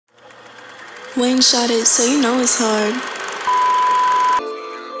Wayne shot it, so you know it's hard.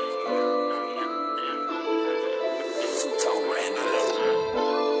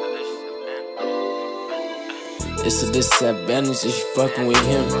 It's a disadvantage if you fucking with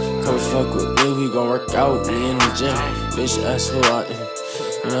him. Come fuck with me, we gon' work out, we in the gym. Bitch, ask who I am,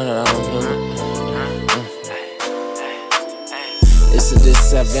 you know that I'm him. It's a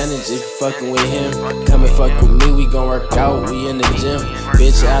disadvantage if you fucking with him. Come and fuck with me, we gon' work out, we in the gym.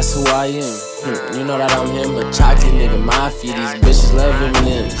 Bitch, ask who I am, you know that I'm him. A chocolate nigga, mafia, these bitches love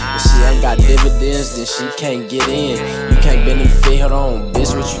Eminem. If she ain't got dividends, then she can't get in. You can't benefit, hold on,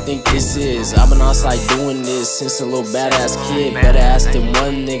 bitch, what you think this is? I've been outside doing this since a little badass kid. Better ask them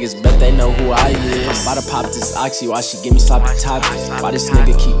one niggas, bet they know who I is. I'm about to pop this oxy, why she give me sloppy toppy? Why this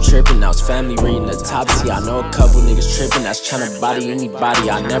nigga keep tripping? Now it's family reading autopsy. I know a couple niggas tripping, that's tryna body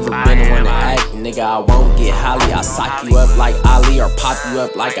anybody. I never been the one to act, nigga, I won't get holly. I sock you up like Ali or pop you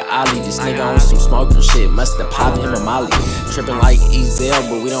up like a Ollie. This nigga on some smoker shit, musta pop him a Molly. Trippin' like Ezel,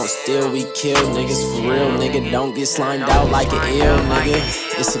 but we don't steal, we kill niggas for real, nigga. Don't get slimed out like an ill nigga.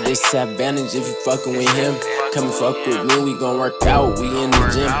 It's a disadvantage if you fucking with him. Come and fuck with me, we gon' work out, we in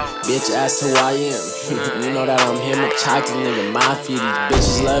the gym. Bitch, ask who I am, you know that I'm him. A chocolate nigga, mafia,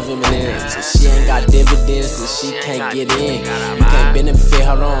 these bitches love Eminem. If she ain't got dividends, then she can't get in. You can't benefit,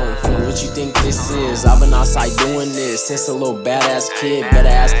 hold on, what you think this is? I've been outside doing this since a little badass kid. Better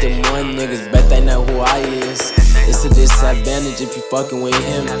ask them one niggas, bet they know who I is. It's a disadvantage if you fucking with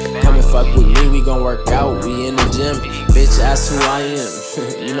him. Come and fuck with me, we gon' work out, we in the gym. Bitch, ask who I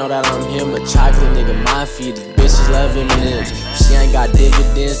am, you know that I'm him. A chocolate nigga, mafia, these bitches love Eminem. If she ain't got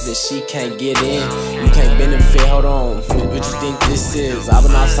dividends, then she can't get in. You can't benefit, hold on, what you think this is? I've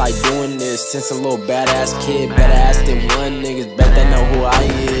been outside doing this since a little badass kid. Better ask them one niggas, bet they know who I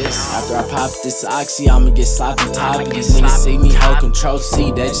is. After I pop this oxy, I'ma get sloppy toppy. These niggas see me hold control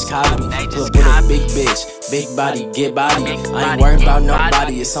C, they just copy. Put with a big bitch, big body, get body. I ain't worried about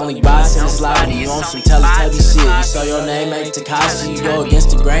nobody, it's only bots in this lobby. You on some Teletubby shit, you saw your name ain't Takashi. You go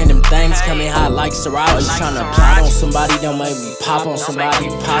against the grain, them things coming hot like Sriracha. You tryna plot on somebody, don't make me pop on somebody.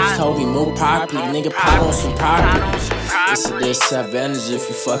 Pops told me move properly, nigga pop on some property. It's a disadvantage if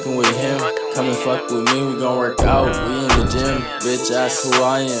you fucking with him. Come and fuck with me, we gon' work out, we in the gym. Bitch, ask who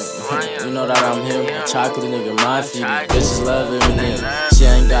I am, you know that I'm him. A chocolate nigga, mafia, bitches love Eminem. She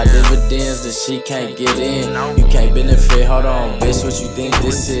ain't got dividends, then she can't get in. You can't benefit, hold on, bitch, what you think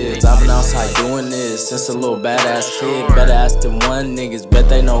this is? I've been outside doing this since a little badass kid. Better ask them one niggas, bet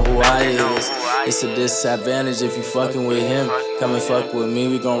they know who I is. It's a disadvantage if you fucking with him. Come and fuck with me,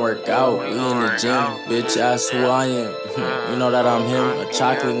 we gon' work out, we in the gym. Bitch, ask who I am, you know that I'm him. A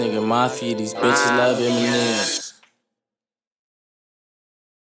chocolate nigga, mafia, these bitches love Eminem.